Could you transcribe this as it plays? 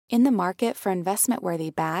In the market for investment-worthy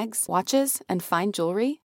bags, watches, and fine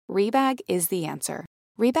jewelry, Rebag is the answer.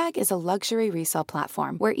 Rebag is a luxury resale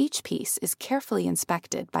platform where each piece is carefully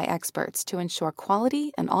inspected by experts to ensure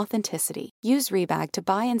quality and authenticity. Use Rebag to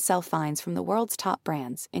buy and sell finds from the world's top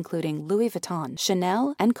brands, including Louis Vuitton,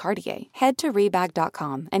 Chanel, and Cartier. Head to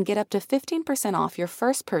Rebag.com and get up to 15% off your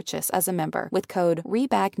first purchase as a member with code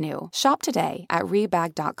REBAGNEW. Shop today at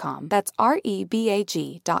Rebag.com. That's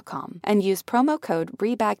REBAG.com. And use promo code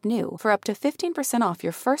REBAGNEW for up to 15% off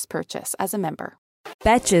your first purchase as a member.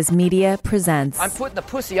 Betches Media presents I'm putting the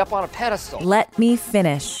pussy up on a pedestal. Let Me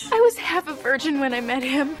Finish. I was half a virgin when I met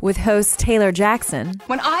him. With host Taylor Jackson.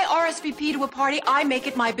 When I RSVP to a party, I make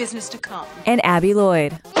it my business to come. And Abby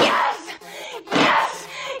Lloyd. Yes! Yes!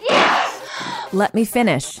 Yes! Let Me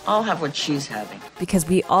Finish. I'll have what she's having. Because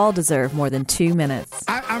we all deserve more than 2 minutes.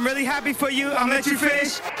 I'm really happy for you. I'll let you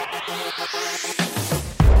finish.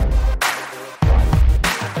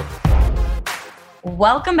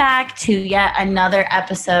 Welcome back to yet another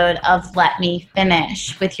episode of Let Me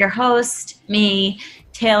Finish with your host, me,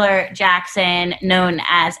 Taylor Jackson, known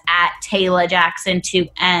as @Taylor Jackson 2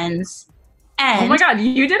 N's. And oh my God,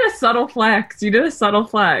 you did a subtle flex.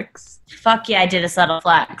 Fuck yeah, I did a subtle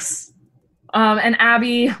flex. And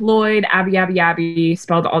Abby Lloyd, Abby,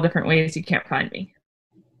 spelled all different ways. You can't find me.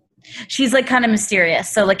 She's like kind of mysterious.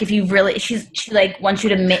 So like if you really, she like wants you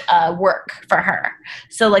to work for her.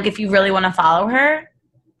 So like if you really want to follow her,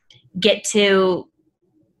 get to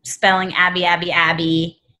spelling Abby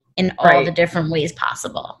in all the different ways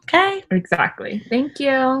possible. Okay? Exactly. Thank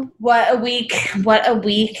you. What a week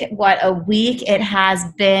it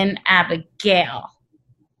has been, Abigail.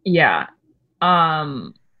 Yeah.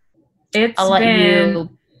 I'll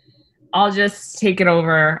just take it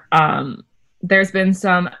over. There's been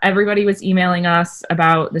everybody was emailing us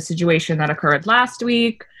about the situation that occurred last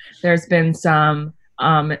week. There's been some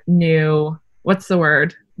new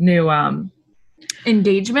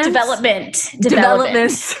engagement? Developments.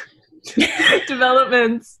 Developments.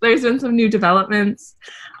 There's been some new developments.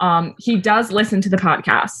 He does listen to the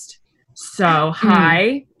podcast. So,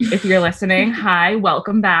 hi, if you're listening. Hi,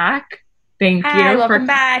 welcome back. Welcome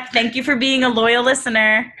back. Thank you for being a loyal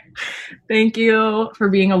listener. Thank you for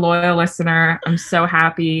being a loyal listener. I'm so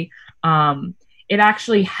happy. It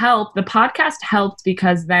actually helped. The podcast helped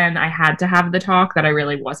because then I had to have the talk that I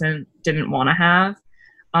really didn't want to have.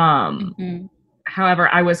 However,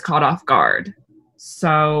 I was caught off guard.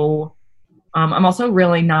 So I'm also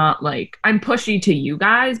really not I'm pushy to you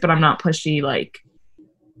guys, but I'm not pushy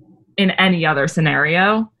in any other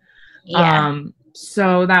scenario. Yeah.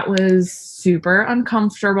 So that was super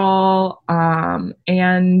uncomfortable,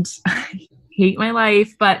 and I hate my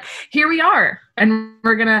life, but here we are, and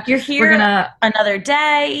you're here another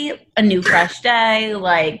day, a new fresh day,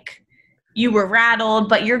 you were rattled,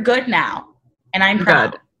 but you're good now, and I'm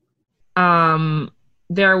proud.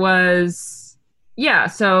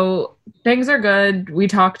 So things are good. We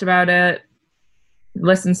talked about it,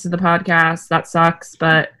 listens to the podcast, that sucks,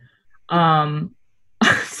 but,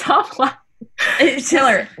 stop laughing.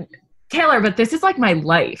 Taylor, but this is my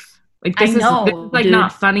life. This is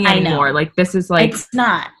not funny anymore. This is it's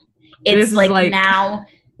not. It's now.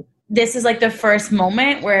 This is the first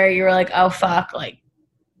moment where you're oh fuck,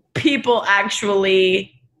 people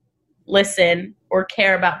actually listen or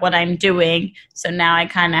care about what I'm doing. So now I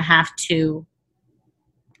kind of have to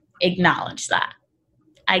acknowledge that.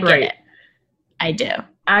 I get it. I do.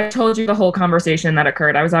 I told you the whole conversation that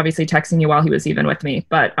occurred. I was obviously texting you while he was even with me,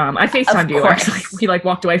 but I FaceTimed you actually. We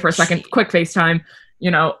walked away for a second, quick FaceTime.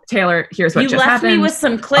 Taylor, here's what just happened. You left me with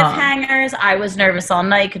some cliffhangers. I was nervous all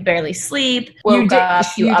night, could barely sleep. Woke up,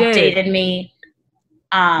 you updated me.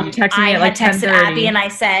 You texted me at I had texted Abby and I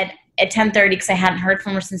said at 10:30 because I hadn't heard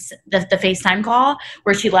from her since the FaceTime call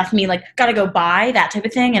where she left me gotta go buy, that type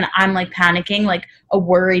of thing. And I'm panicking like a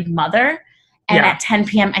worried mother. And at 10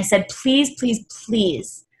 p.m., I said, please, please,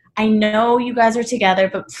 please, I know you guys are together,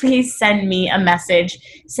 but please send me a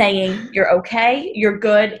message saying you're okay, you're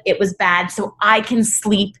good, it was bad, so I can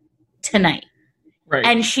sleep tonight. Right.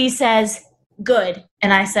 And she says, good.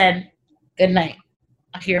 And I said, good night.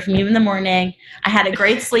 I'll hear from you in the morning. I had a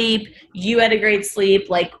great sleep. You had a great sleep.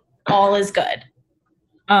 All is good.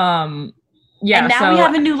 Yeah. And now we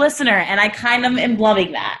have a new listener, and I kind of am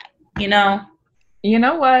loving that, You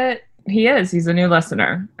know what? He is. He's a new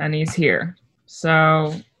listener, and he's here.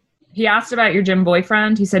 So he asked about your gym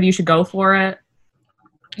boyfriend. He said you should go for it.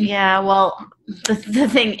 Yeah, well, the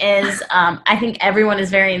thing is, I think everyone is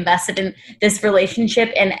very invested in this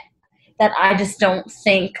relationship, and that I just don't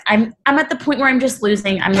think I'm at the point where I'm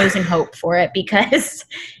losing hope for it because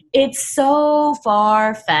it's so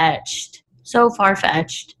far-fetched.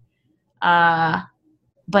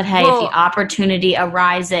 But hey, if the opportunity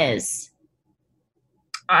arises,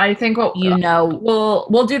 I think we'll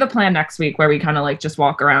do the plan next week where we kind of like just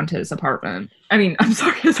walk around his apartment. I mean, I'm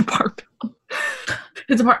sorry, his apartment.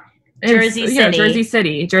 Jersey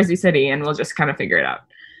City, and we'll just kind of figure it out.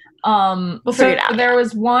 We'll figure it out. There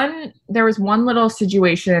was one little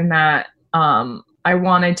situation that I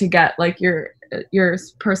wanted to get like your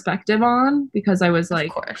perspective on because I was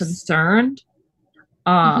like concerned.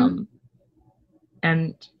 And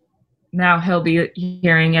now he'll be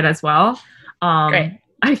hearing it as well. Great.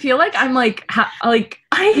 I feel like I'm like I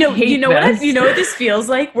no, hate you know this. what you know what this feels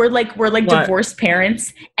like? We're like what? Divorced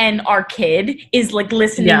parents, and our kid is like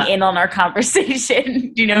listening in on our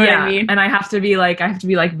conversation. Do you know what I mean? And I have to be like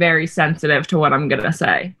very sensitive to what I'm gonna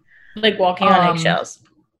say. Like walking on eggshells.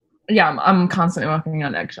 Yeah, I'm constantly walking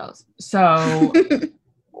on eggshells. So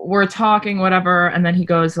we're talking, whatever, and then he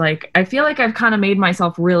goes like, I feel like I've kind of made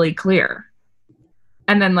myself really clear.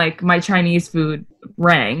 And then like my Chinese food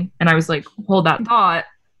rang, and I was like, hold that thought.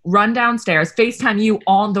 Run downstairs, FaceTime you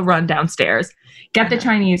on the run downstairs, get the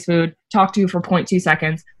Chinese food, talk to you for 0.2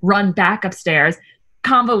 seconds, run back upstairs.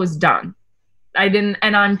 Convo was done. And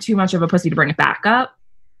I'm too much of a pussy to bring it back up.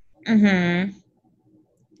 Mm-hmm.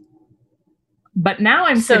 But now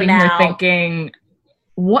I'm sitting here thinking,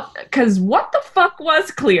 what the fuck was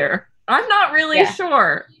clear? I'm not really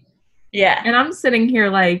sure. Yeah. And I'm sitting here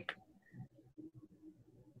like,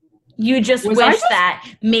 you just wish that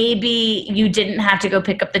maybe you didn't have to go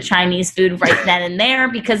pick up the Chinese food right then and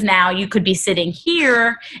there, because now you could be sitting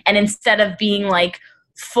here, and instead of being like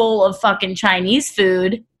full of fucking Chinese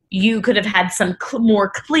food, you could have had some more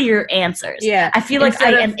clear answers. Yeah. I feel like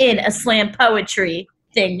I am in a slam poetry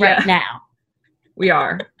thing right now. We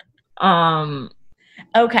are.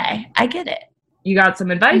 Okay, I get it. You got some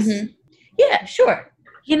advice? Mm-hmm. Yeah, sure.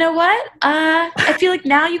 You know what? I feel like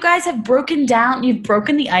now you guys have broken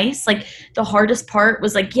the ice. Like the hardest part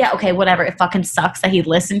was like, yeah, okay, whatever. It fucking sucks that he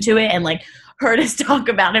listened to it and like heard us talk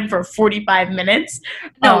about him for 45 minutes.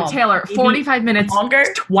 No, Taylor, 45 minutes longer.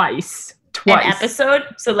 Twice. An episode.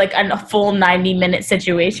 So like a full 90-minute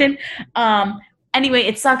situation. Anyway,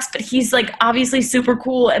 it sucks, but he's like obviously super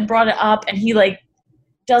cool and brought it up, and he like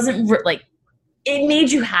doesn't like. It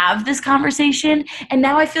made you have this conversation, and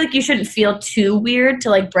now I feel like you shouldn't feel too weird to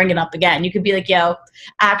like bring it up again. You could be like, yo,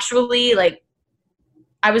 actually, like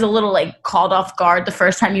I was a little like called off guard the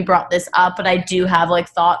first time you brought this up, but I do have like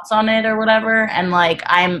thoughts on it or whatever, and like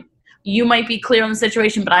you might be clear on the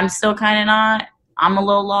situation, but I'm still kind of not. I'm a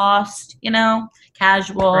little lost,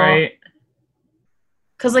 casual. Right.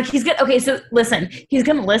 Cause like he's gonna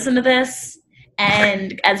listen to this.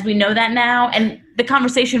 And as we know that now, and the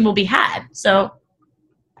conversation will be had, so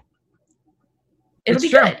it'll be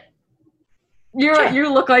good.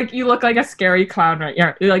 You look like a scary clown right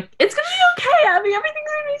now. You're like, it's gonna be okay, Abby. Everything's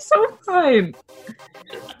gonna be so fine.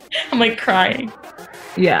 I'm like crying.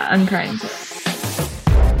 Yeah, I'm crying too.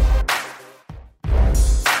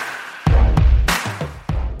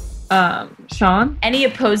 Sean? Any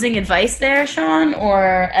opposing advice there, Sean,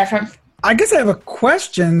 or from? I guess I have a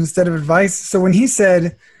question instead of advice. So when he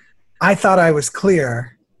said, I thought I was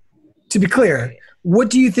clear, to be clear,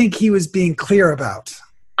 what do you think he was being clear about?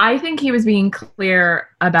 I think he was being clear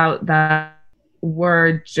about that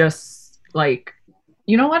we're just like,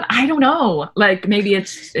 you know what? I don't know. Like maybe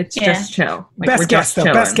it's just chill. Like, best guess though.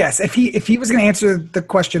 Best guess. If he was going to answer the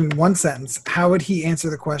question in one sentence, how would he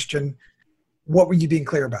answer the question? What were you being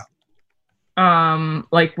clear about?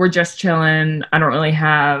 Like we're just chilling. I don't really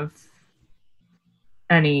have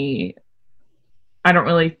any. I don't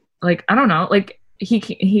really like. I don't know. Like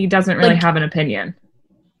he doesn't really have an opinion.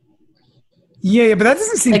 Yeah, but that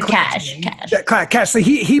doesn't seem like clear. Cash. So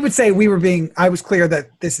he would say I was clear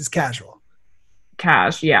that this is casual.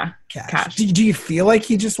 Cash. Do you feel like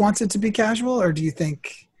he just wants it to be casual, or do you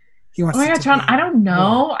think he wants? Oh my God, John! I don't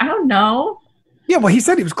know. More? I don't know. Yeah, well, he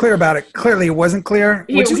said he was clear about it. Clearly, it wasn't clear,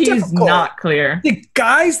 which is difficult. Not clear. The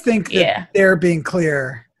guys think that they're being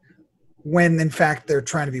clear when, in fact, they're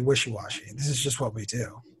trying to be wishy-washy. This is just what we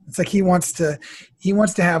do. It's like he wants to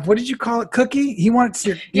have, what did you call it, cookie? He wants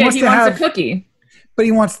a cookie. But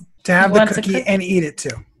he wants to have the cookie and eat it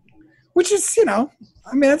too. Which is,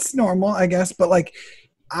 that's normal, I guess. But like,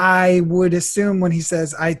 I would assume when he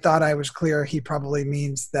says, I thought I was clear, he probably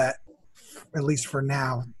means that, at least for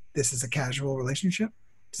now, this is a casual relationship.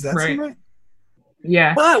 Does that seem right?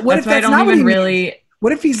 Yeah. But what if that's not what he means?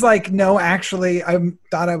 What if he's like, no, actually, I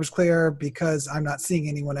thought I was clear because I'm not seeing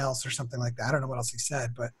anyone else or something like that. I don't know what else he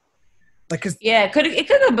said, but like, it could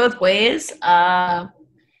go both ways. I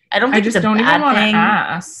don't think I just don't even want to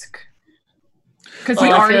ask because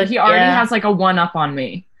he already has like a one up on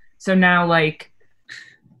me. So now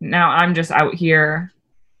I'm just out here.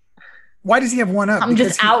 Why does he have one up? I'm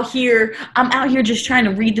out here just trying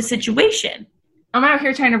to read the situation. I'm out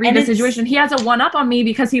here trying to read the situation. He has a one up on me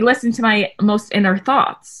because he listened to my most inner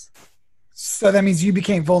thoughts. So that means you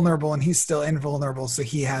became vulnerable and he's still invulnerable, so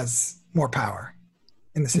he has more power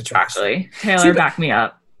in the situation. Exactly. Taylor, back me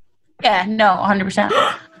up. Yeah, no,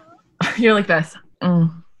 100%. You're like this.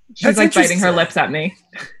 She's like biting her lips at me.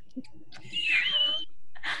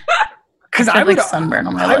 Because I would sunburn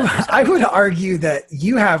on my lips. I would argue that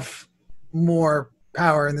you have more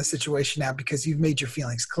power in the situation now because you've made your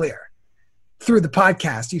feelings clear. Through the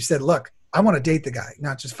podcast, you said, look, I want to date the guy,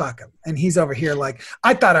 not just fuck him. And he's over here like,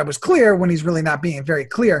 I thought I was clear when he's really not being very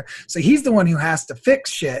clear. So he's the one who has to fix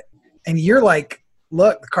shit. And you're like,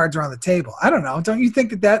 look, the cards are on the table. I don't know. Don't you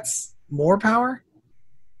think that that's more power?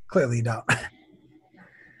 Clearly you don't.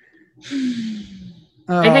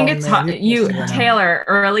 I think it's Taylor.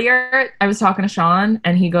 Earlier, I was talking to Sean,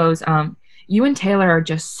 and he goes, you and Taylor are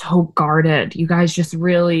just so guarded. You guys just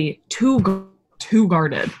really too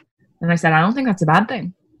guarded. And I said, I don't think that's a bad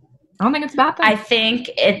thing. I don't think it's a bad thing.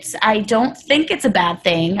 I don't think it's a bad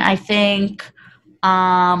thing. I think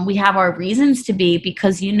we have our reasons to be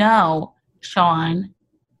because, Sean,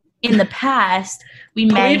 in the past, we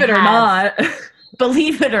may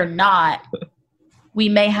believe it or not, we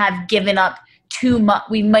may have given up too much.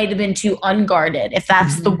 We might have been too unguarded, if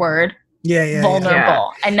that's the word. Yeah. Vulnerable. Yeah.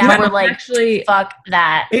 And now we're like, fuck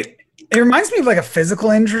that. It reminds me of like a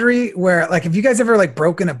physical injury where like if you guys ever like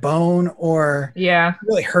broken a bone or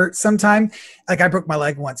really hurt sometime, like I broke my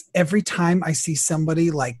leg once. Every time I see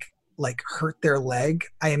somebody like hurt their leg,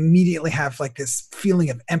 I immediately have like this feeling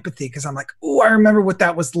of empathy because I'm like, oh, I remember what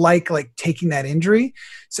that was like taking that injury.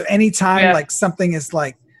 So anytime like something is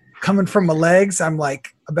like coming from my legs, I'm like,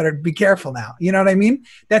 I better be careful now. You know what I mean?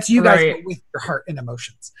 That's you guys but with your heart and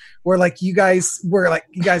emotions. Where like you guys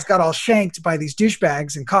got all shanked by these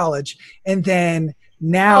douchebags in college, and then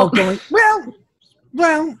now going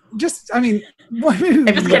well, just I mean, I'm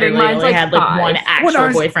just kidding. Mine's like had like one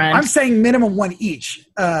actual boyfriend. I'm saying minimum one each.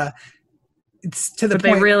 It's to the point.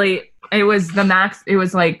 They really, it was the max. It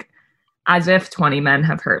was like as if 20 men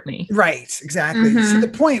have hurt me. Right. Exactly. To the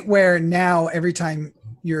point where now every time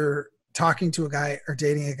you're talking to a guy or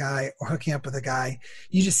dating a guy or hooking up with a guy,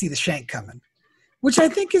 you just see the shank coming, which I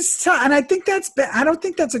think is tough. And I think that's, I don't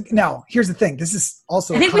think that's now here's the thing. This is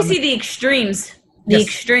also, I think we see the extremes,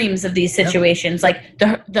 extremes of these situations. Like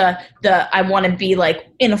the, I want to be like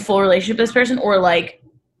in a full relationship with this person or like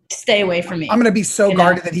stay away from me. I'm going to be so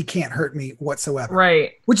guarded that he can't hurt me whatsoever.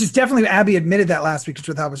 Right. Which is definitely, Abby admitted that last week, which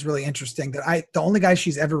I thought was really interesting, that the only guys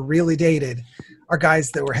she's ever really dated are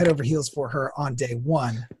guys that were head over heels for her on day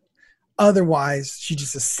one. Otherwise, she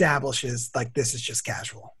just establishes like this is just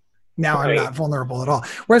casual. Now I'm not vulnerable at all.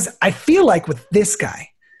 Whereas I feel like with this guy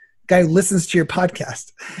who listens to your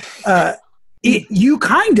podcast, you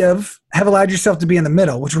kind of have allowed yourself to be in the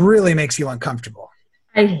middle, which really makes you uncomfortable.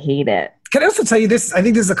 I hate it. Can I also tell you this? I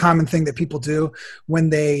think this is a common thing that people do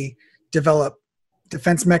when they develop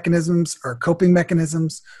defense mechanisms or coping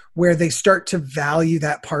mechanisms where they start to value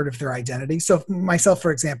that part of their identity. So myself,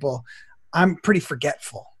 for example, I'm pretty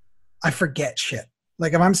forgetful. I forget shit.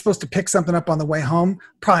 Like if I'm supposed to pick something up on the way home,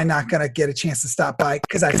 probably not going to get a chance to stop by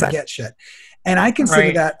because I forget shit. And I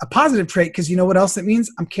consider that a positive trait because you know what else it means?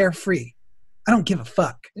 I'm carefree. I don't give a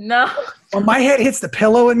fuck. No. When my head hits the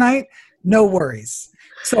pillow at night, no worries.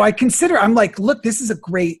 So I'm like, look, this is a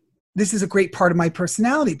great part of my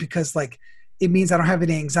personality because like it means I don't have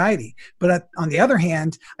any anxiety. But on the other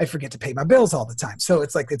hand, I forget to pay my bills all the time. So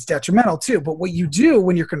it's like, it's detrimental too. But what you do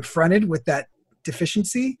when you're confronted with that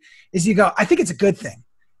deficiency is you go, I think it's a good thing.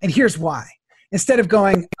 And here's why. Instead of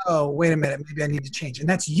going, oh, wait a minute, maybe I need to change. And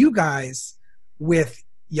that's you guys with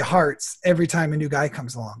your hearts every time a new guy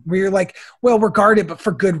comes along where you're like, well, we're guarded, but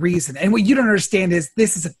for good reason. And what you don't understand is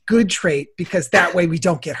this is a good trait because that way we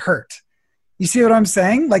don't get hurt. You see what I'm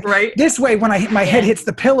saying? Like this way, when my head hits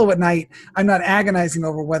the pillow at night, I'm not agonizing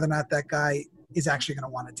over whether or not that guy is actually going to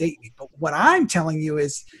want to date me. But what I'm telling you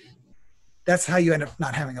is that's how you end up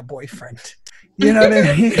not having a boyfriend. You know what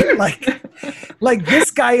I mean? like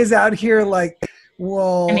this guy is out here like,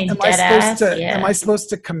 well, am I supposed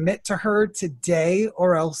to commit to her today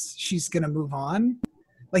or else she's going to move on?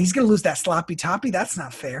 Like he's going to lose that sloppy toppy. That's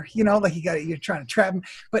not fair. You know, like you're trying to trap him.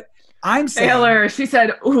 But I'm saying, Taylor, she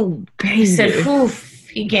said, ooh, baby. She said, oof,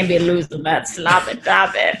 he can't be losing that sloppy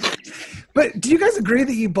toppy. But do you guys agree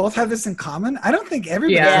that you both have this in common? I don't think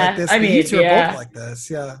everybody's like this. I mean, you two are both like this.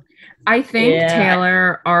 Yeah. I think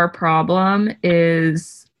Taylor, our problem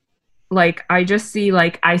is like, I just see,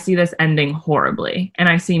 like, I see this ending horribly. And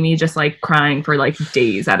I see me just, like, crying for, like,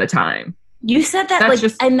 days at a time. You said that, That's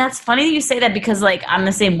like, and that's funny that you say that because, like, I'm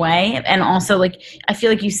the same way. And also, like, I feel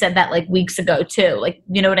like you said that, like, weeks ago, too. Like,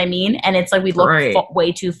 you know what I mean? And it's like we look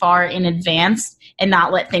way too far in advance and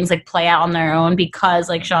not let things, like, play out on their own because,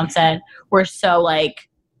 like Sean said, we're so, like,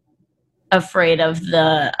 afraid of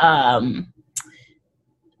the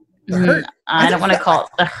hurt. I don't want to call it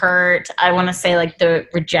the hurt. I want to say like the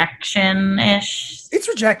rejection-ish. It's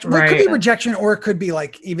rejection. Well, it could be rejection, or it could be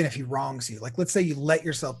like even if he wrongs you. Like, let's say you let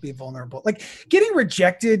yourself be vulnerable. Like getting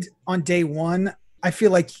rejected on day one, I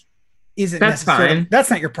feel like isn't necessarily. Fine. That's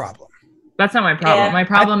not your problem. That's not my problem. Yeah. My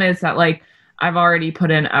problem is that like I've already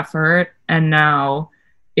put in effort, and now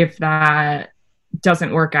if that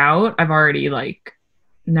doesn't work out, I've already like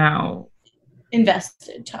now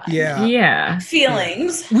invested time. Yeah.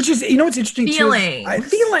 Feelings. Which is, you know, what's interesting Feelings. too.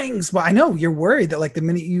 Feelings. Well, I know you're worried that like the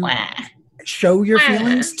minute you show your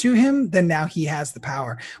feelings to him, then now he has the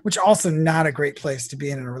power, which also not a great place to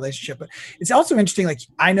be in a relationship. But it's also interesting. Like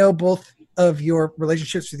I know both of your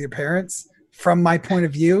relationships with your parents. From my point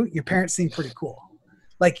of view, your parents seem pretty cool.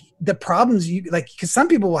 Like the problems you like, because some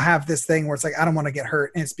people will have this thing where it's like, I don't want to get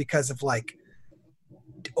hurt. And it's because of like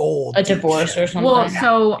a divorce or something. Well,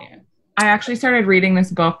 so I actually started reading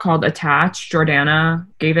this book called Attached. Jordana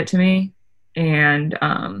gave it to me. And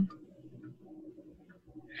I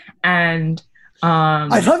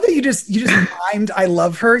love that you just mimed I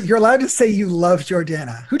love her. You're allowed to say you love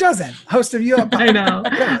Jordana. Who doesn't? Host of You Up. I know.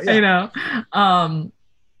 I know.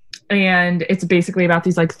 And it's basically about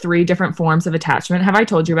these like 3 different forms of attachment. Have I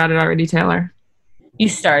told you about it already, Taylor? You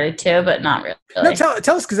started to, but not really. No,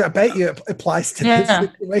 tell us, because I bet you it applies to this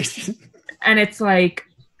situation. And it's like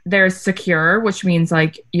there's secure, which means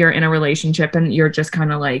like you're in a relationship and you're just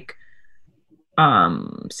kind of like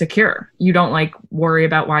secure. You don't like worry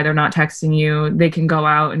about why they're not texting you. They can go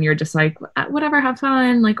out and you're just like, whatever, have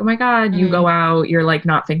fun. Like, oh my God, you go out, you're like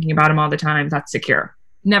not thinking about them all the time. That's secure.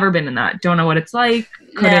 Never been in that. Don't know what it's like.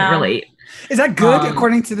 Couldn't relate. Is that good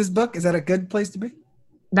according to this book? Is that a good place to be?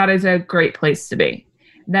 That is a great place to be.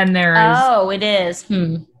 Then there's... Oh, it is.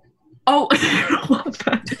 Oh, I love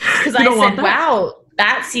that. Because I said, wow,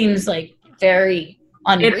 that seems like very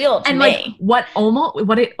unreal to me. Like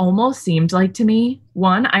what it almost seemed like to me,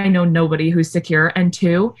 1, I know nobody who's secure, and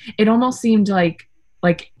 2, it almost seemed like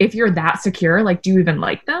if you're that secure, like, do you even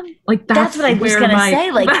like them? Like that's what I was gonna say.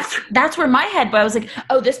 Like that's where my head. But I was like,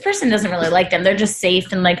 oh, this person doesn't really like them. They're just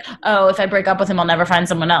safe, and like, oh, if I break up with him, I'll never find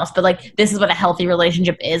someone else. But like, this is what a healthy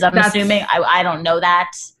relationship is. I'm assuming. I don't know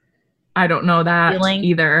that. I don't know that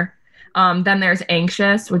either. Then there's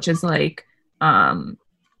anxious, which is like,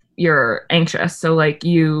 you're anxious, so like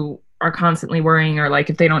you are constantly worrying, or like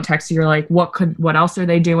if they don't text you, you're like, what else are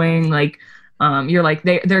they doing? Like. You're like,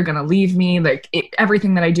 they're going to leave me. Like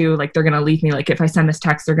everything that I do, like they're going to leave me. Like if I send this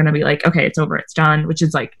text, they're going to be like, okay, it's over. It's done, which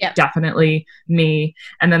is like definitely me.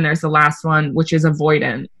 And then there's the last one, which is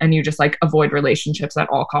avoidant. And you just like avoid relationships at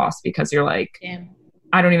all costs because you're like,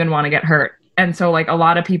 I don't even want to get hurt. And so like a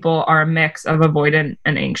lot of people are a mix of avoidant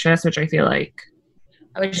and anxious, which I feel like.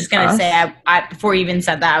 I was just going to say, I before you even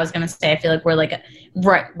said that, I was going to say, I feel like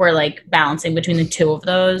we're like balancing between the 2 of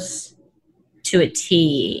those to a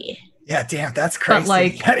T. Yeah, damn, that's crazy. But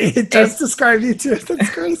like, it does describe you too. That's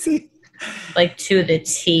crazy. Like to the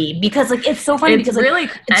T, because like it's so funny because really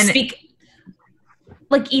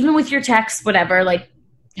like even with your texts, whatever, like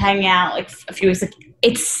hanging out like a few weeks, like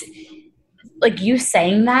it's like you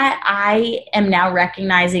saying that I am now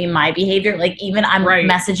recognizing my behavior. Like even I'm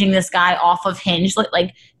messaging this guy off of Hinge,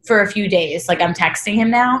 like for a few days, like I'm texting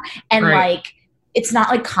him now, and like it's not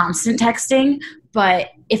like constant texting. But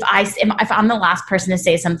if I'm the last person to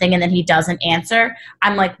say something and then he doesn't answer,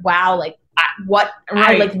 I'm like, wow, like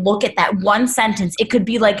I like look at that one sentence. It could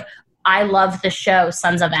be like, I love the show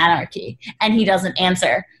Sons of Anarchy, and he doesn't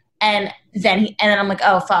answer, and then I'm like,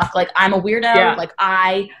 oh fuck, like I'm a weirdo. Yeah. Like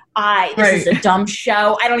this is a dumb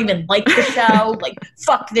show. I don't even like the show. Like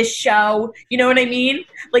fuck this show. You know what I mean?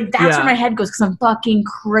 Like that's where my head goes, because I'm fucking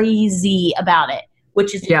crazy about it.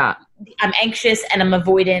 Which is I'm anxious and I'm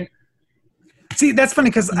avoidant. See, that's funny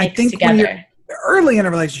because I think when you're early in a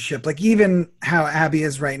relationship, like even how Abby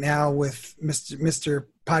is right now with Mr.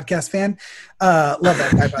 Podcast Fan, love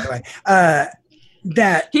that guy, by the way.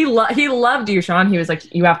 That he loved you, Sean. He was like,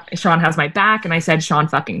 Sean has my back, and I said, Sean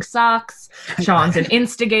fucking sucks. Sean's an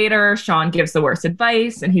instigator. Sean gives the worst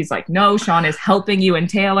advice, and he's like, no, Sean is helping you and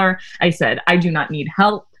Taylor. I said, I do not need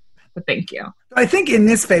help, but thank you. I think in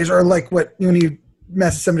this phase, or like when you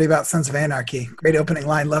message somebody about Sons of Anarchy. Great opening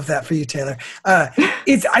line. Love that for you, Taylor. I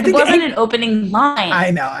think it wasn't an opening line.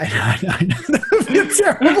 I know. It's a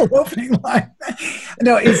terrible opening line.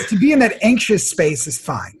 No, it's to be in that anxious space is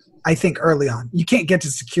fine. I think early on. You can't get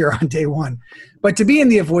to secure on day one. But to be in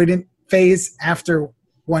the avoidant phase after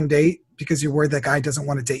one date because you're worried that guy doesn't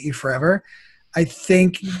want to date you forever, I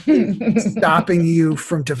think it's stopping you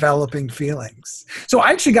from developing feelings. So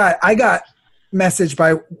I got messaged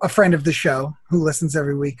by a friend of the show who listens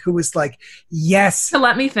every week who was like, yes. To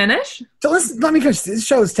let me finish? Let me finish. This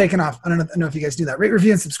show is taking off. I don't know if you guys do that. Rate,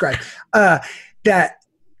 review, and subscribe. That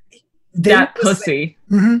pussy.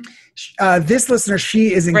 Mm-hmm. This listener,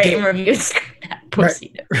 she is engaged. Rate and review that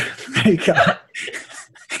pussy. Right. There you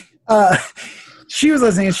go. She was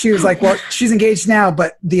listening and she was like, well, she's engaged now,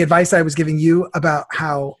 but the advice I was giving you about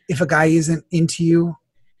how if a guy isn't into you,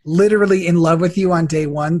 literally in love with you on day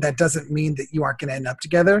one, that doesn't mean that you aren't going to end up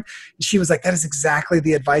together. And she was like, that is exactly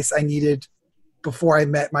the advice I needed before I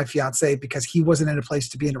met my fiance because he wasn't in a place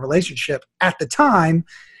to be in a relationship at the time.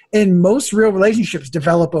 And most real relationships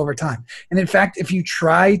develop over time. And in fact, if you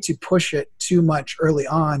try to push it too much early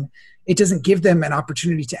on, it doesn't give them an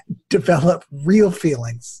opportunity to develop real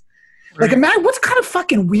feelings. Right. Like, imagine what kind of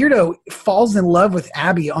fucking weirdo falls in love with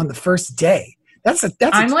Abby on the first day?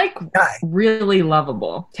 I'm like guy. Really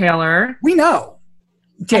lovable, Taylor. We know.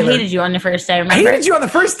 Taylor. I hated you on the first day. Remember? I hated you on the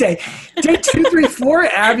first day. Day 2, 3, 4,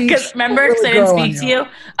 Abby. Because I didn't speak to you.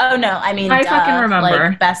 Oh no, I mean, I fucking remember.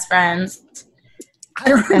 Like best friends. I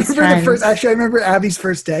remember Abby's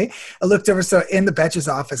first day. I looked over. So in the Betch's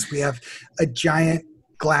office, we have a giant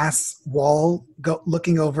glass wall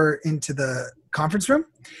looking over into the conference room,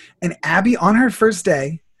 and Abby on her first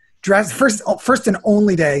day, dressed first and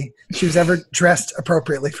only day she was ever dressed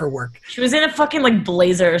appropriately for work. She was in a fucking like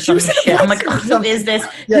blazer or some shit. I'm like, who is this?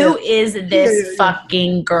 Who is this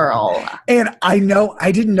fucking girl? And I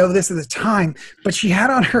didn't know this at the time, but she had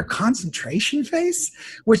on her concentration face.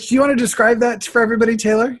 Which, do you want to describe that for everybody,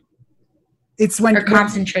 Taylor? It's when her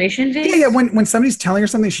concentration face. Yeah. When somebody's telling her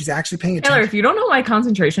something, she's actually paying attention. Taylor, if you don't know my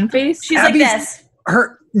concentration face, she's Abby's, like this.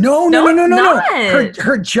 No.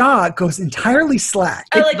 Her jaw goes entirely slack.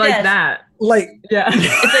 Oh, like that. Like, yeah.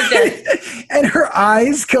 It's like this. And her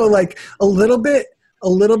eyes go like a little bit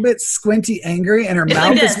squinty angry, and her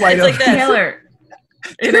mouth is wide open. Like Taylor.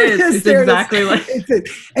 It is. It's exactly like it.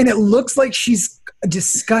 And it looks like she's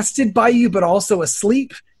disgusted by you, but also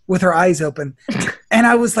asleep with her eyes open. And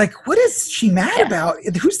I was like, what is she mad about?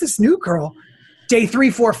 Who's this new girl? Day 3,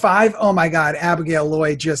 4, 5, oh my God, Abigail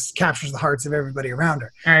Lloyd just captures the hearts of everybody around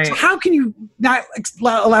her. All right. So how can you not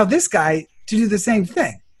allow this guy to do the same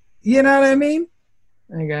thing? You know what I mean?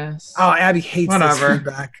 I guess. Oh, Abby hates this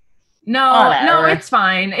feedback. No, it's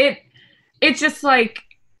fine. It's just like,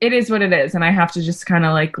 it is what it is. And I have to just kind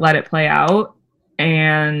of like let it play out.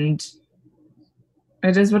 And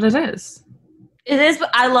it is what it is. It is, but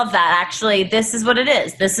I love that, actually. This is what it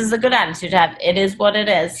is. This is a good attitude to have. It is what it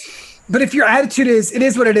is. But if your attitude is, it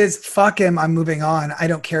is what it is, fuck him, I'm moving on, I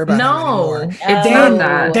don't care about him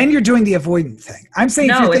anymore. Then you're doing the avoidant thing. I'm saying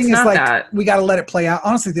if your thing is like, that. We got to let it play out.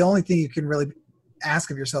 Honestly, the only thing you can really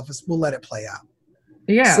ask of yourself is, we'll let it play out.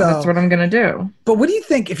 Yeah, so, that's what I'm going to do. But what do you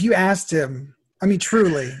think if you asked him, I mean,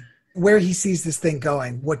 truly, where he sees this thing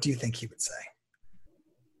going, what do you think he would say?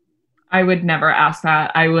 I would never ask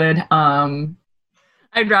that. I would,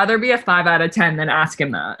 I'd rather be a 5 out of 10 than ask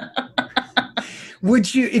him that.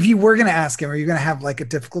 Would you, if you were going to ask him, are you going to have like a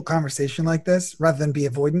difficult conversation like this rather than be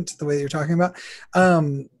avoidant the way you're talking about?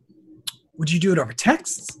 Would you do it over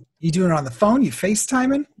texts? You do it on the phone? You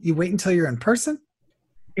FaceTiming? You wait until you're in person?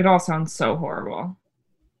 It all sounds so horrible.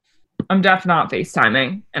 I'm definitely not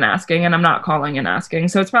FaceTiming and asking, and I'm not calling and asking.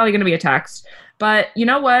 So it's probably going to be a text. But you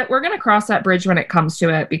know what? We're going to cross that bridge when it comes to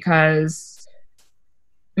it, because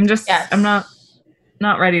I'm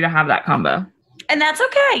not ready to have that combo. And that's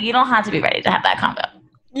okay. You don't have to be ready to have that combo.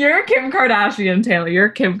 You're Kim Kardashian, Taylor. You're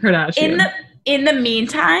Kim Kardashian. In the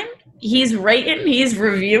meantime, he's rating, he's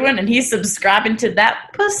reviewing, and he's subscribing to that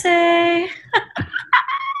pussy.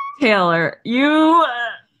 Taylor, you,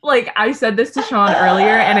 like, I said this to Sean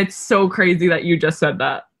earlier, and it's so crazy that you just said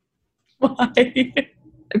that. Why?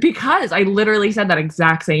 Because I literally said that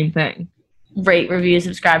exact same thing. Rate, review,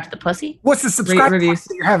 subscribe to the pussy. What's the subscribe that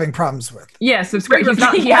you're having problems with? Yeah, subscribe.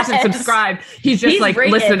 He hasn't subscribed. He's just like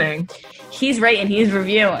rating. Listening. He's rating. He's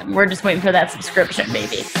reviewing. We're just waiting for that subscription,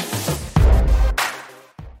 baby.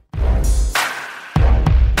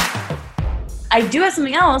 I do have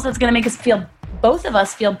something else that's going to make both of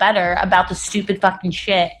us feel better about the stupid fucking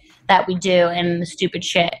shit that we do and the stupid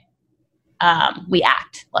shit we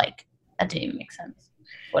act like. That didn't even make sense.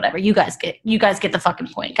 whatever. You guys get the fucking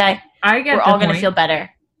point, okay? We're all gonna feel better.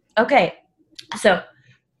 Okay, so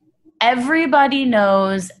everybody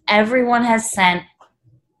knows, everyone has sent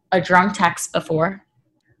a drunk text before.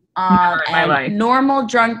 And normal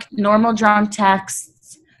drunk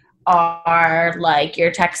texts are like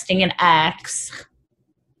you're texting an ex.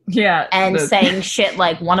 Yeah. And saying shit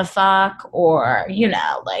like wanna fuck, or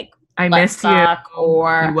like I miss you,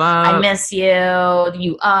 or I miss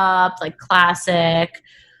you up, like classic.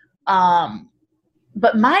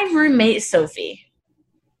 But my roommate Sophie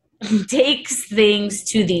takes things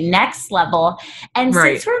to the next level. And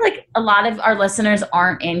since we're like, a lot of our listeners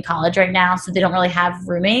aren't in college right now, so they don't really have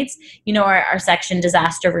roommates, our section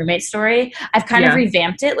disaster roommate story, I've kind of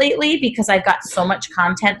revamped it lately because I've got so much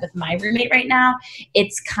content with my roommate right now.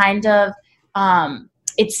 It's kind of,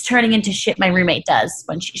 it's turning into shit my roommate does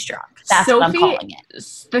when she's drunk. That's what I'm calling it.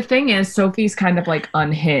 The thing is, Sophie's kind of like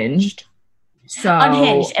unhinged.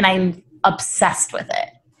 Unhinged, and I'm obsessed with it.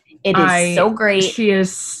 It is so great. She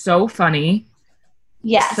is so funny.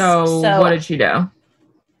 Yes. So what did she do?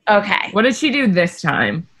 Okay. What did she do this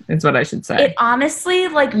time? Is what I should say. It honestly,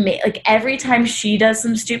 like every time she does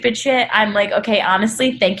some stupid shit, I'm like, okay,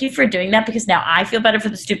 honestly, thank you for doing that because now I feel better for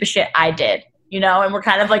the stupid shit I did. And we're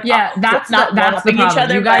kind of like, that's the problem. Each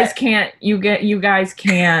other, you guys can't. You guys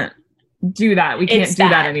can't do that. We can't do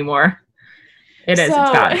that anymore. It's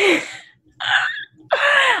bad.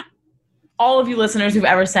 All of you listeners who've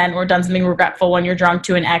ever sent or done something regretful when you're drunk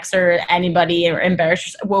to an ex or anybody or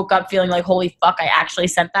embarrassed, woke up feeling like, holy fuck, I actually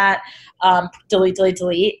sent that.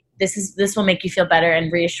 Delete. This will make you feel better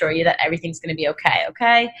and reassure you that everything's going to be okay.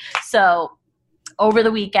 Okay. So over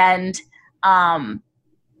the weekend,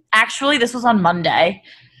 actually this was on Monday.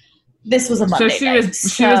 This was a Monday. So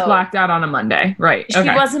she was blacked out on a Monday. Right. She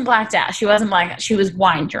wasn't blacked out. She wasn't blacked out. She was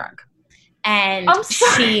wine drunk. And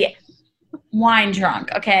she wine drunk.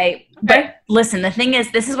 Okay. But listen, the thing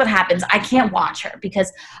is, this is what happens. I can't watch her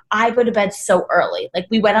because I go to bed so early. Like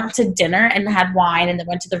we went out to dinner and had wine and then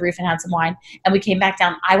went to the roof and had some wine and we came back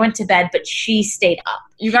down. I went to bed, but she stayed up.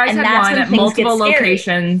 You guys had wine at multiple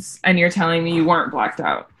locations and you're telling me you weren't blacked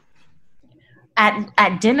out.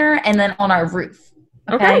 At dinner and then on our roof.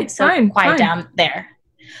 Okay, so quiet down there.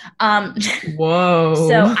 Whoa.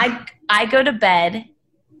 So I go to bed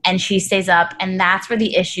and she stays up, and that's where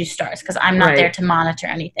the issue starts because I'm not there to monitor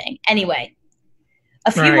anything. Anyway,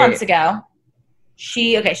 a few months ago,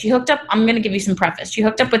 she hooked up. I'm going to give you some preface. She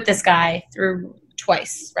hooked up with this guy through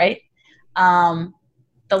twice, right? The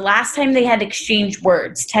last time they had exchanged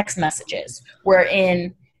words, text messages, were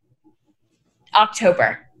in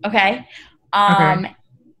October, okay?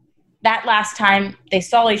 That last time they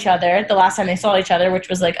saw each other, which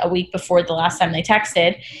was like a week before the last time they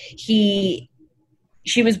texted,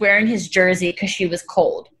 she was wearing his jersey because she was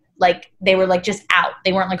cold. Like they were like just out.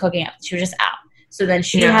 They weren't like hooking up. She was just out. So then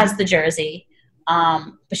she has the jersey.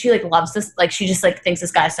 But she like loves this. Like she just like thinks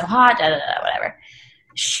this guy's so hot, whatever.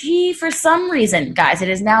 She, for some reason, guys, it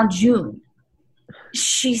is now June.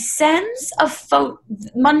 She sends a photo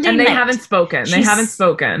Monday night. And they haven't spoken. They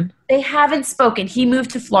haven't spoken. He moved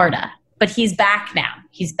to Florida, but he's back now.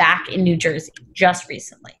 He's back in New Jersey just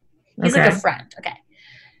recently. He's like a friend. Okay.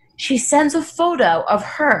 She sends a photo of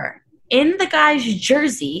her in the guy's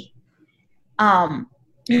jersey. She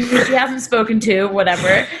hasn't spoken to,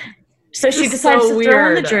 whatever. So she decides to throw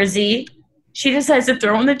on the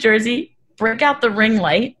jersey. Break out the ring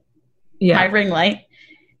light. Yeah. My ring light.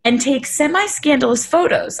 And take semi-scandalous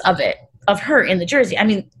photos of her in the jersey. I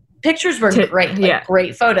mean, pictures were great,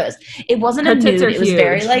 great photos. It wasn't a nude. It was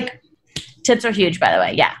very like, tits are huge, by the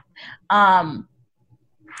way. Yeah.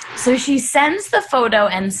 So she sends the photo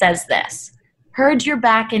and says this: "Heard you're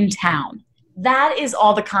back in town." That is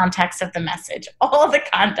all the context of the message. All of the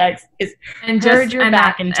context is heard you're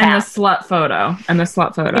back in town. And the slut photo. And a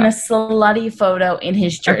slutty photo in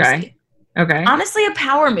his jersey. Okay. Honestly, a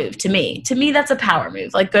power move to me. To me, that's a power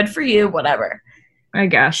move. Like, good for you, whatever. I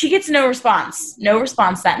guess. She gets no response. No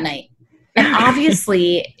response that night. And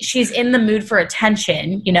obviously, she's in the mood for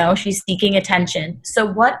attention. She's seeking attention. So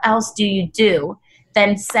what else do you do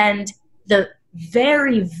than send the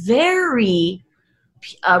very, very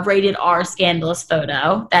rated R scandalous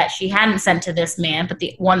photo that she hadn't sent to this man, but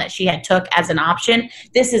the one that she had took as an option?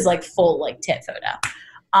 This is like full like tit photo.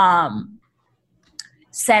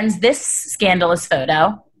 Sends this scandalous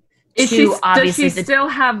photo. Does she still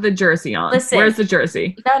have the jersey on? Listen, where's the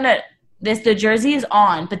jersey? No. The jersey is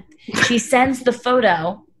on, but she sends the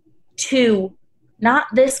photo to not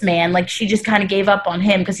this man. Like she just kind of gave up on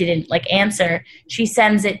him because he didn't like answer. She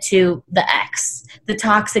sends it to the ex, the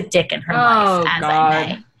toxic dick in her life, as I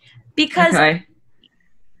may. Because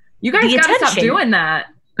you guys gotta stop doing that.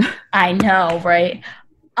 I know, right?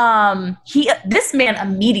 This man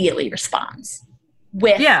immediately responds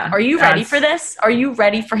with, are you ready for this? Are you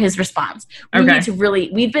ready for his response? We need to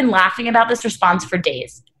we've been laughing about this response for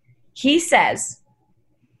days. He says,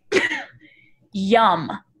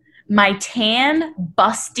 yum, my tan,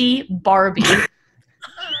 busty Barbie.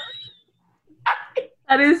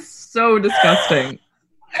 That is so disgusting.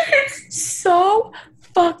 It's so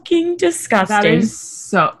fucking disgusting. That is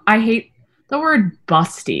so, I hate the word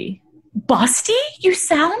busty. Busty? You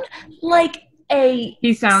sound like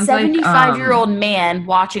he sounds 75-year-old man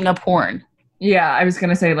watching a porn. Yeah, I was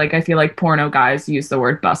gonna say, like, I feel like porno guys use the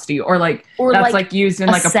word busty, or that's like used in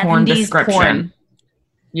like a porn description. Porn.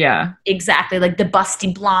 Yeah, exactly, like the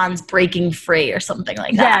busty blondes breaking free or something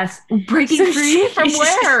like that. Yes, breaking free from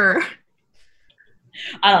where?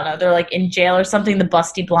 I don't know. They're like in jail or something. The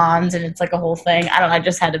busty blondes, and it's like a whole thing. I don't know. I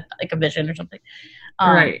just had a vision or something.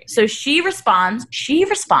 Right. So she responds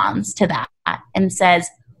to that and says,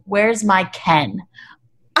 "Where's my Ken?"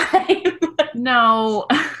 No.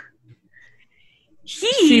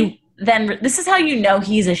 Then this is how you know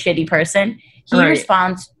he's a shitty person. He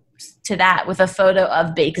responds to that with a photo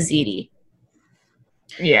of Bake Ziti.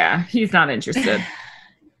 Yeah, he's not interested.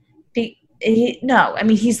 No, I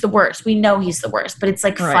mean, he's the worst. We know he's the worst, but it's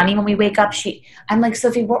like funny when we wake up. I'm like,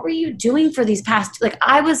 Sophie, what were you doing for these past, like,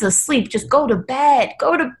 I was asleep. Just go to bed.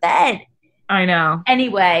 I know.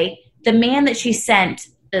 Anyway, the man that she sent,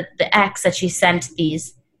 the ex that she sent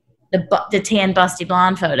the tan busty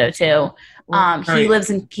blonde photo to, he lives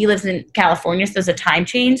in California, so there's a time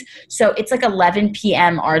change. So it's like 11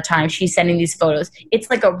 p.m. our time. She's sending these photos. It's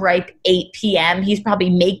like a ripe 8 p.m. He's probably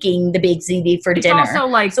making the Bake Ziti for dinner. It's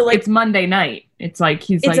also it's Monday night. It's like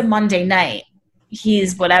it's a Monday night.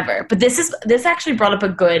 He's whatever. But this actually brought up a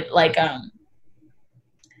good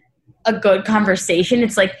conversation.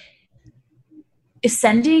 It's like,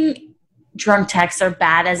 sending drunk texts are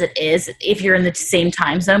bad as it is if you're in the same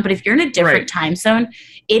time zone, but if you're in a different time zone,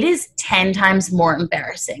 it is 10 times more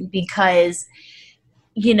embarrassing because,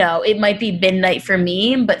 you know, it might be midnight for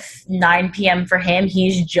me, but 9 p.m. for him.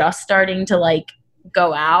 He's just starting to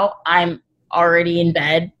go out. I'm already in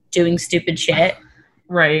bed doing stupid shit.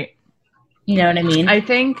 Right. You know what I mean? I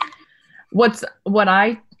think what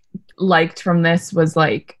I liked from this was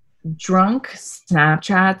drunk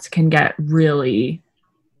Snapchats can get really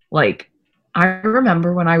I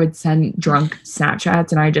remember when I would send drunk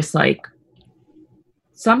Snapchats and I just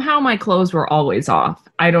somehow my clothes were always off.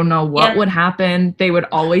 I don't know what would happen. They would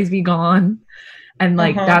always be gone. And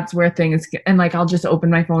that's where things get, and I'll just open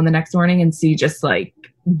my phone the next morning and see just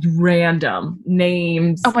random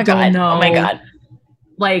names. Oh my God.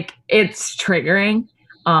 It's triggering.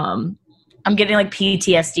 I'm getting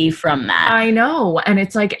PTSD from that. I know. And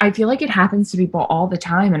it's I feel like it happens to people all the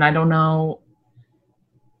time. And I don't know.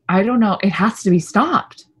 It has to be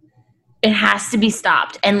stopped. It has to be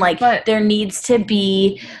stopped. And there needs to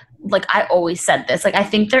be, I always said this, I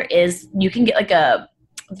think you can get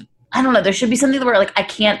I don't know, there should be something where I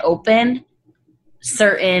can't open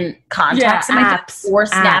certain contacts in my phone or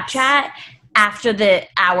Snapchat after the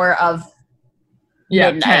hour of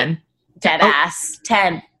midnight. 10. Dead ass.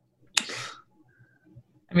 10.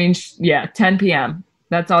 I mean, 10 p.m.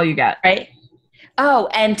 That's all you get. Right? Oh,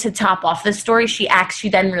 and to top off the story, she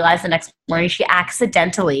then realized the next morning she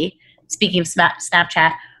accidentally, speaking of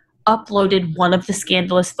Snapchat, uploaded one of the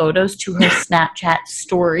scandalous photos to her Snapchat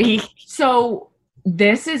story. So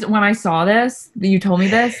this is, when I saw this, you told me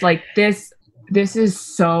this, this is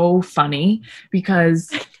so funny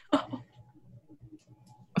because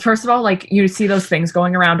first of all, you see those things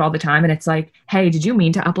going around all the time and it's hey, did you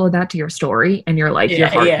mean to upload that to your story? And you're your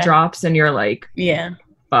heart drops and you're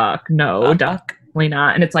fuck, no, definitely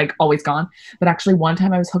not. And it's always gone. But actually one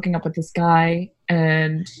time I was hooking up with this guy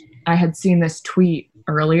and I had seen this tweet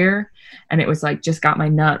earlier and it was just got my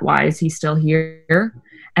nut. Why is he still here?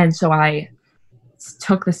 And so I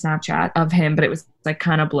took the Snapchat of him, but it was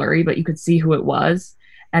kind of blurry, but you could see who it was.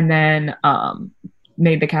 And then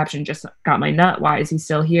made the caption, just got my nut. Why is he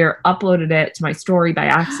still here? Uploaded it to my story by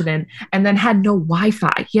accident and then had no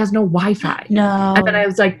Wi-Fi. He has no Wi-Fi. No. And then I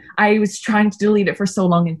was trying to delete it for so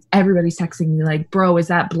long and everybody's texting me bro, is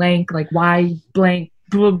that blank? Why blank?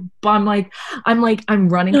 I'm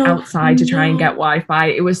running outside to try and get Wi-Fi.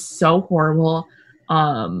 It was so horrible.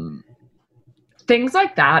 Things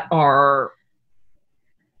like that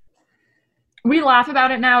we laugh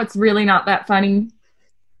about it now. It's really not that funny.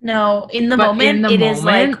 No, in the moment, it is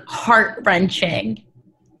heart-wrenching.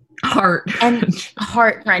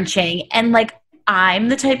 Heart-wrenching. And I'm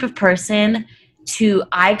the type of person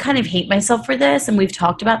I kind of hate myself for this, and we've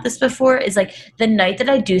talked about this before, is like the night that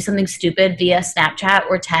I do something stupid via Snapchat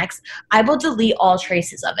or text, I will delete all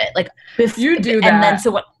traces of it. Like you do that. And then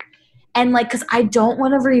so what? And like, because I don't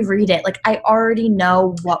want to reread it. Like I already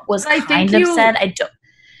know what was kind of said.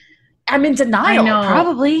 I'm in denial.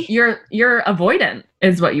 Probably. You're avoidant,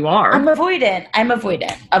 is what you are. I'm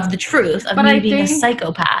avoidant of the truth of me being a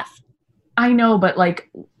psychopath. I know, but like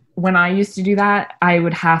when I used to do that, I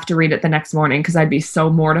would have to read it the next morning because I'd be so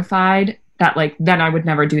mortified that like then I would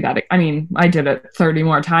never do that. I mean, I did it 30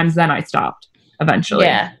 more times, then I stopped eventually.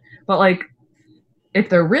 Yeah. But like if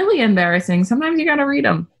they're really embarrassing, sometimes you gotta read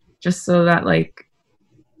them just so that like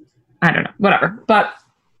I don't know, whatever. But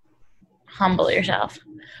humble yourself.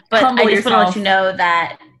 But I just want to let you know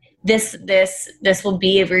that this will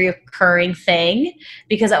be a recurring thing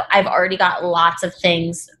because I've already got lots of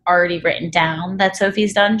things already written down that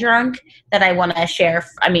Sophie's done drunk that I want to share.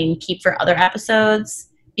 Keep for other episodes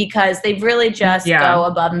because they really just go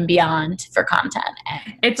above and beyond for content.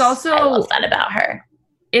 And it's also, I love that about her.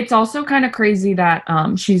 It's also kind of crazy that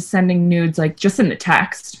she's sending nudes like just in the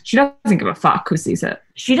text. She doesn't give a fuck who sees it.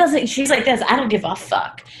 She doesn't. She's like this. I don't give a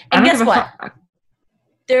fuck. And guess what?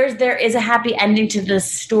 There is a happy ending to the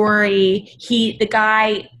story. The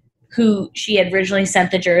guy who she had originally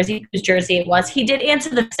sent the jersey, whose jersey it was, he did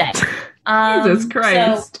answer the thing. Jesus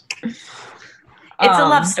Christ. So it's a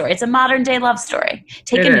love story. It's a modern day love story.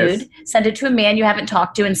 Take a nude, send it to a man you haven't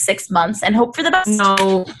talked to in 6 months, and hope for the best.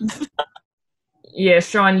 No. Yeah,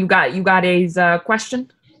 Sean, you got a question?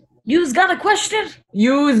 You's got a question?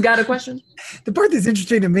 You's got a question? The part that's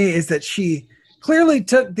interesting to me is that she clearly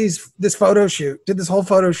took did this whole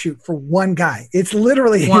photo shoot for one guy. It's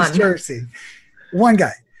literally his jersey. One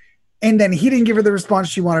guy. And then he didn't give her the response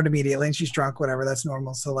she wanted immediately, and she's drunk, whatever, that's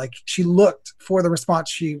normal. So like she looked for the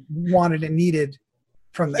response she wanted and needed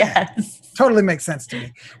from that. Yes. Totally makes sense to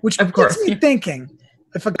me. Which gets me thinking,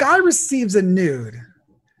 if a guy receives a nude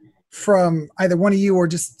from either one of you or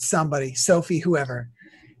just somebody, Sophie, whoever,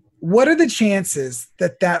 what are the chances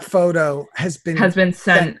that photo has been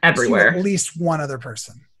sent everywhere? To at least one other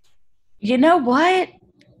person. You know what?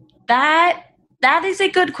 That is a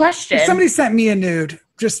good question. If somebody sent me a nude,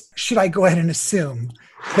 just should I go ahead and assume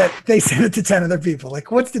that they sent it to 10 other people?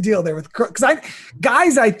 Like, what's the deal there with? Because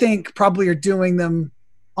guys, I think probably are doing them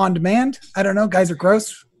on demand. I don't know. Guys are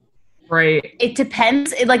gross. Right. It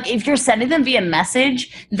depends. Like if you're sending them via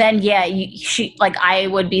message, then yeah, I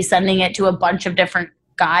would be sending it to a bunch of different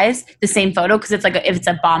guys, the same photo, because it's like if it's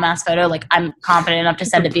a bomb ass photo, like I'm confident enough to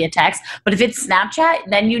send it via text. But if it's Snapchat,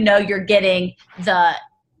 then you're getting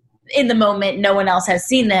in the moment no one else has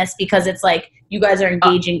seen this because it's like you guys are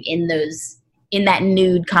engaging in that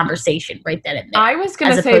nude conversation right then and there. I was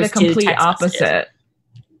going to say the complete opposite.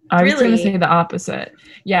 I was going to say the opposite.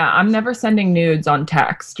 Yeah, I'm never sending nudes on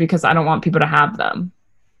text because I don't want people to have them.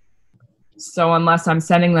 So unless I'm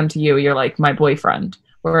sending them to you, you're like my boyfriend.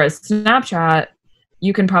 Whereas Snapchat,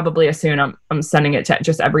 you can probably assume I'm sending it to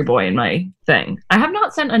just every boy in my thing. I have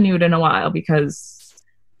not sent a nude in a while because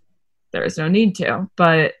there is no need to.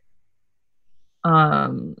 But I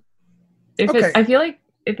feel like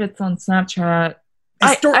if it's on Snapchat,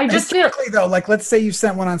 I just historically though, like let's say you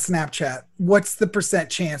sent one on Snapchat, what's the %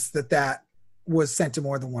 chance that was sent to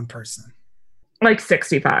more than one person? Like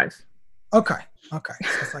 65. Okay. So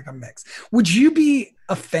it's like a mix. Would you be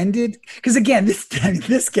offended? Because again,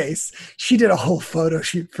 this case, she did a whole photo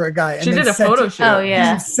shoot for a guy. And she did a photo shoot. Oh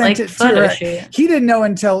yeah, sent it photo shoot. He didn't know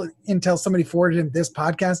until somebody forwarded him this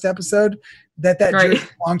podcast episode that jersey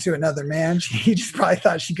belonged to another man. He just probably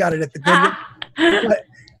thought she got it at the Goodwill.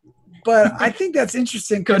 But I think that's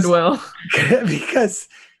interesting. Goodwill. Because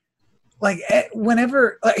like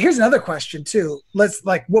whenever, here's another question too. What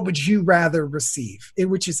would you rather receive?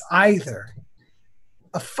 Which is either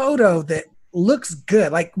a photo that looks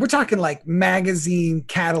good, like we're talking like magazine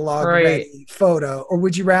catalog ready photo, or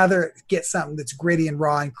would you rather get something that's gritty and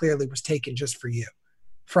raw and clearly was taken just for you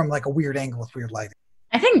from like a weird angle with weird lighting?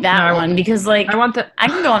 I think that one, because like I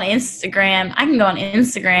can go on Instagram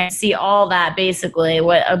and see all that, basically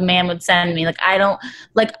what a man would send me. Like I don't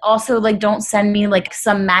don't send me like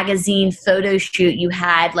some magazine photo shoot you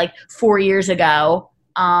had like 4 years ago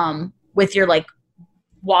with your like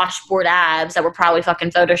washboard abs that were probably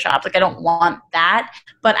fucking photoshopped. Like I don't want that.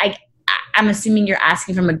 But I'm assuming you're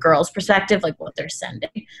asking from a girl's perspective, like what they're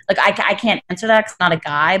sending. Like I can't answer that because I'm not a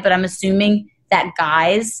guy, but I'm assuming that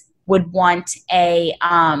guys would want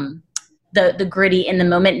the gritty in the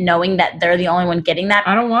moment, knowing that they're the only one getting that.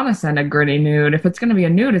 I don't want to send a gritty nude. If it's going to be a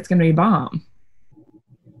nude, it's going to be bomb.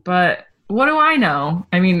 But what do I know?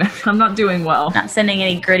 I mean, I'm not doing well. Not sending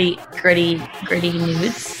any gritty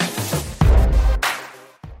nudes.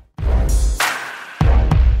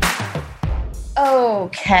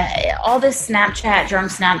 Okay, all this Snapchat, drunk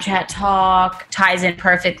Snapchat talk ties in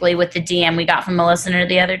perfectly with the DM we got from a listener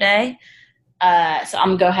the other day. So I'm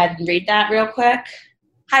going to go ahead and read that real quick.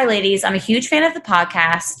 Hi, ladies. I'm a huge fan of the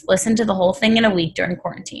podcast. Listened to the whole thing in a week during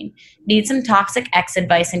quarantine. Need some toxic ex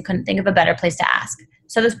advice and couldn't think of a better place to ask.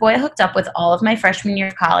 So this boy I hooked up with all of my freshman year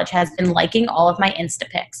of college has been liking all of my Insta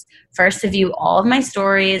pics. First to view all of my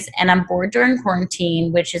stories, and I'm bored during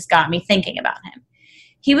quarantine, which has got me thinking about him.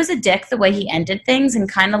 He was a dick the way he ended things and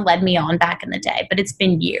kind of led me on back in the day, but it's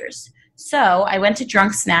been years. So I went to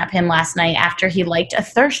drunk snap him last night after he liked a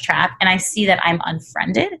thirst trap, and I see that I'm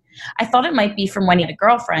unfriended. I thought it might be from when he had a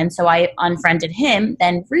girlfriend, so I unfriended him,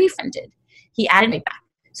 then refriended. He added me back.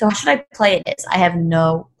 So how should I play this? I have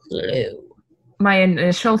no clue. My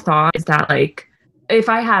initial thought is that, like, if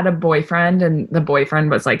I had a boyfriend and the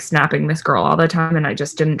boyfriend was like snapping this girl all the time and I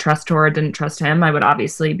just didn't trust her or didn't trust him, I would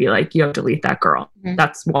obviously be like, yo, delete that girl. Mm-hmm.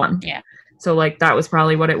 That's one. Yeah. So like that was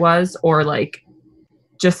probably what it was. Or like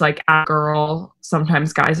just like a girl,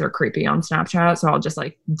 sometimes guys are creepy on Snapchat, so I'll just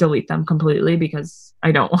like delete them completely because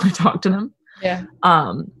I don't want to talk to them. Yeah.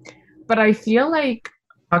 But I feel like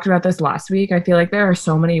talked about this last week. I feel like there are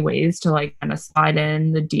so many ways to like kind of slide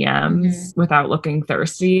in the DMs without looking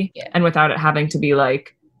thirsty and without it having to be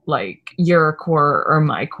like your core or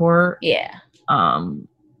my core. Yeah.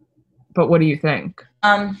 But what do you think?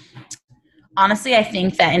 Honestly, I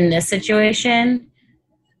think that in this situation,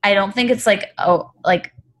 I don't think it's like, I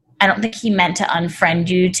don't think he meant to unfriend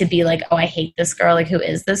you to be like, oh, I hate this girl. Like, who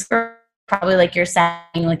is this girl? Probably like you're saying,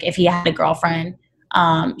 like if he had a girlfriend,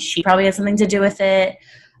 she probably had something to do with it.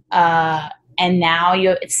 And now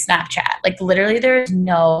it's Snapchat. Like literally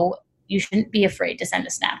you shouldn't be afraid to send a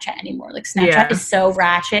Snapchat anymore. Like Snapchat is so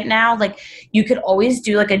ratchet now. Like you could always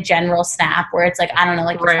do like a general snap where it's like, I don't know,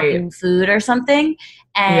 like you're fucking food or something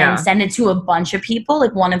and send it to a bunch of people.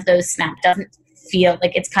 Like one of those snap doesn't feel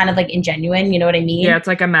like it's kind of like ingenuine. You know what I mean? Yeah. It's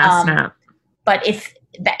like a mass snap. But if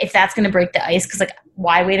that's going to break the ice, cause like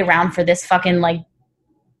why wait around for this fucking like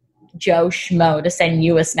Joe Schmo to send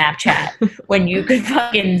you a Snapchat when you could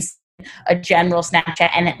fucking send a general Snapchat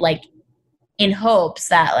and it like in hopes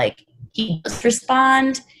that like he does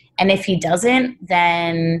respond, and if he doesn't,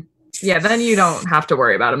 then you don't have to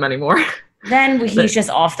worry about him anymore. Then he's just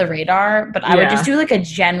off the radar. But I would just do like a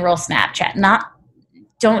general Snapchat.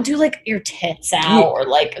 Don't do like your tits out or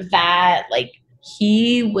like that. Like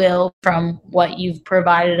he will, from what you've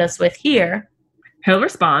provided us with here, he'll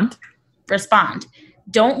respond.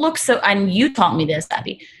 Don't look so, and you taught me this,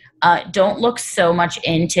 Abby. Don't look so much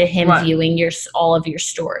into him viewing all of your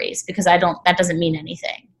stories, because that doesn't mean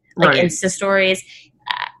anything. Like Insta stories,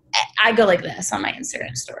 I go like this on my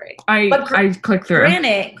Instagram story. I click through.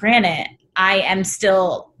 Granted, I'm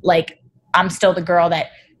still the girl that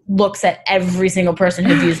looks at every single person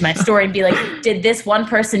who views my story and be like, did this one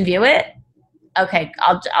person view it? Okay,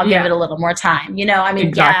 I'll give it a little more time. You know, I mean,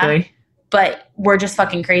 exactly. But we're just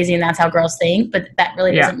fucking crazy, and that's how girls think. But that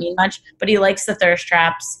really doesn't mean much. But he likes the thirst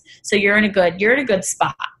traps, so you're in a good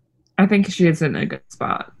spot. I think she is in a good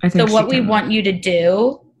spot. I think. So what we want you to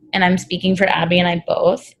do, and I'm speaking for Abby and I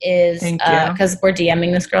both, is because we're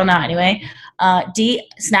DMing this girl now anyway.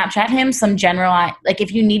 Snapchat him some general, like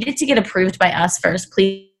if you needed to get approved by us first,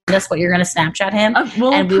 please tell us what you're going to Snapchat him,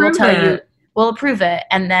 and we will tell you. We'll approve it,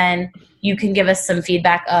 and then you can give us some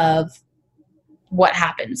feedback of what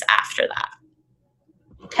happens after that.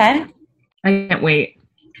 Okay? I can't wait.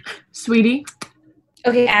 Sweetie.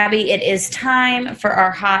 Okay, Abby, it is time for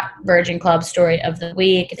our Hot Virgin Club story of the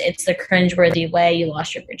week. It's the cringeworthy way you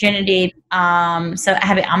lost your virginity. So,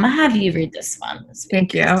 Abby, I'm going to have you read this one this week.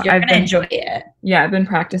 Thank you. You're going to enjoy it. Yeah, I've been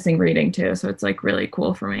practicing reading too, so it's like really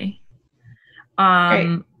cool for me.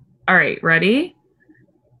 All right, ready?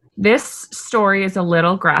 This story is a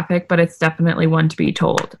little graphic, but it's definitely one to be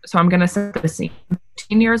told. So I'm going to set the scene.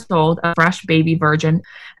 15 years old, a fresh baby virgin,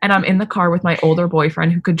 and I'm in the car with my older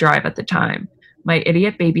boyfriend who could drive at the time. My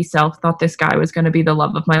idiot baby self thought this guy was going to be the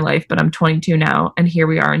love of my life, but I'm 22 now, and here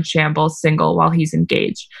we are in shambles, single, while he's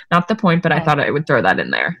engaged. Not the point, but I thought I would throw that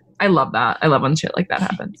in there. I love that. I love when shit like that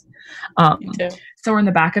happens. Me too. So we're in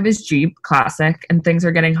the back of his Jeep, classic, and things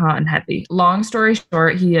are getting hot and heavy. Long story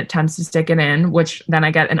short, he attempts to stick it in, which then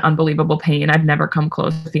I get an unbelievable pain I've never come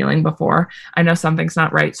close to feeling before. I know something's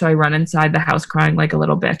not right, so I run inside the house crying like a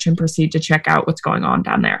little bitch and proceed to check out what's going on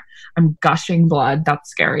down there. I'm gushing blood,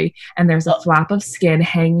 that's scary, and there's a flap of skin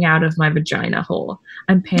hanging out of my vagina hole.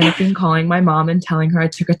 I'm panicking, calling my mom and telling her I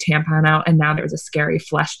took a tampon out, and now there's a scary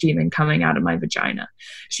flesh demon coming out of my vagina.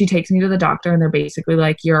 She takes me to the doctor, and they're basically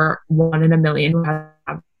like, you're one in a million who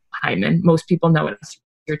have hymen. Most people know it's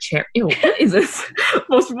your cherry. Ew, what is this?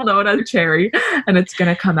 Most people know it as cherry, and it's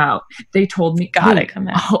gonna come out. They told me, Gotta come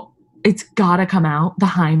out. Oh, it's gotta come out. The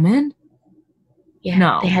hymen. Yeah,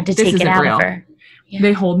 No, they had to this take it isn't out real. of her. Yeah.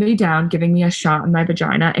 They hold me down, giving me a shot in my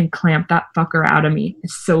vagina, and clamped that fucker out of me. It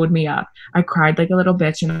sewed me up. I cried like a little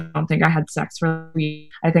bitch, and I don't think I had sex for a week.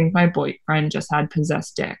 I think my boyfriend just had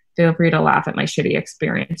possessed dick. Feel free to laugh at my shitty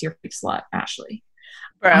experience, you freak slut, Ashley.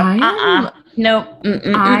 Bro, nope.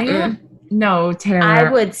 No, Tara. I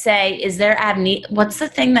would say, is there amnesia? What's the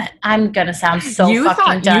thing that I'm gonna sound so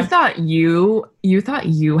fucking dumb? You thought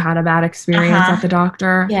you had a bad experience at the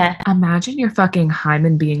doctor. Yeah. Imagine your fucking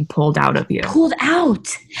hymen being pulled out of you. Pulled out.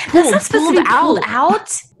 That's not supposed to be pulled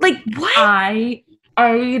out. Like what? I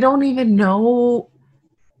don't even know.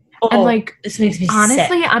 Oh, and like, this makes me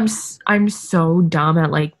honestly, sick. I'm so dumb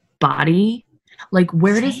at like body. Like,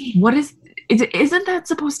 isn't that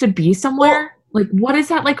supposed to be somewhere? Like, what is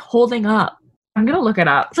that like holding up? I'm gonna look it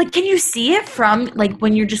up. It's like, can you see it from like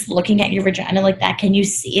when you're just looking at your vagina like that? Can you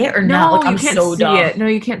see it or not? Like, I'm so dumb. It. No,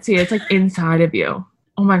 you can't see it. It's like inside of you.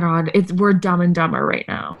 Oh my god, we're Dumb and Dumber right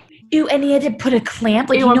now. Ew, and he had to put a clamp.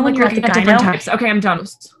 Like, Ew, you know when you're at the different gyno? types. Okay, I'm done.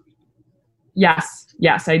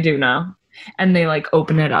 Yes, I do know. And they like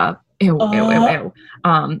open it up. Ew.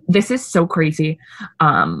 This is so crazy.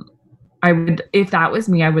 I would, if that was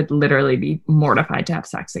me, I would literally be mortified to have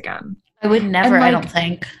sex again. I would never, like, I don't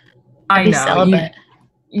think. I'd be know. celibate.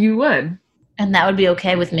 You would. And that would be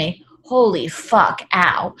okay with me. Holy fuck,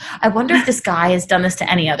 ow. I wonder if this guy has done this to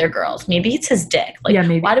any other girls. Maybe it's his dick. Like, yeah,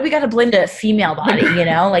 maybe. Why do we gotta blend a female body, you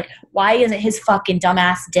know? Like, why isn't his fucking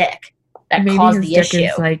dumbass dick that maybe caused his the dick issue?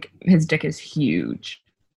 Is like, his dick is huge.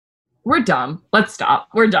 We're dumb. Let's stop.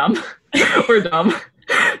 We're dumb. We're dumb.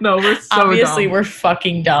 No, we're so Obviously, dumb. we're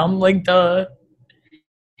fucking dumb. Like, duh.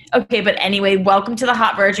 Okay, but anyway, welcome to the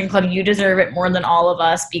Hot Virgin Club. You deserve it more than all of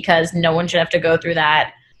us because no one should have to go through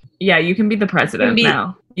that. Yeah, you can be the president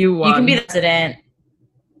now. You won. You can be the president.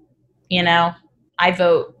 You know, I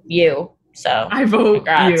vote you. So I vote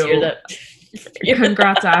congrats, you.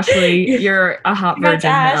 Congrats, Ashley. You're a hot virgin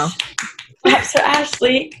now. Props for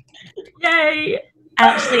Ashley. Yay!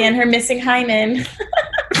 Ashley and her missing hymen.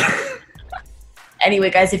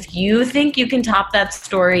 Anyway, guys, if you think you can top that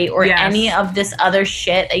story or any of this other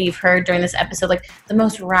shit that you've heard during this episode, like the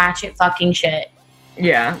most ratchet fucking shit.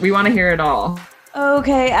 Yeah, we want to hear it all.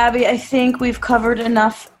 Okay, Abby, I think we've covered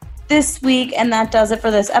enough this week, and that does it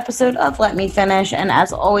for this episode of Let Me Finish. And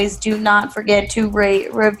as always, do not forget to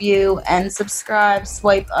rate, review, and subscribe,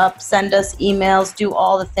 swipe up, send us emails, do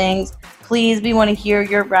all the things. Please, we want to hear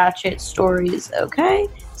your ratchet stories, okay?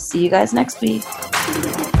 See you guys next week.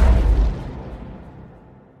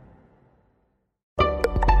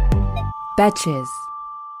 Betches.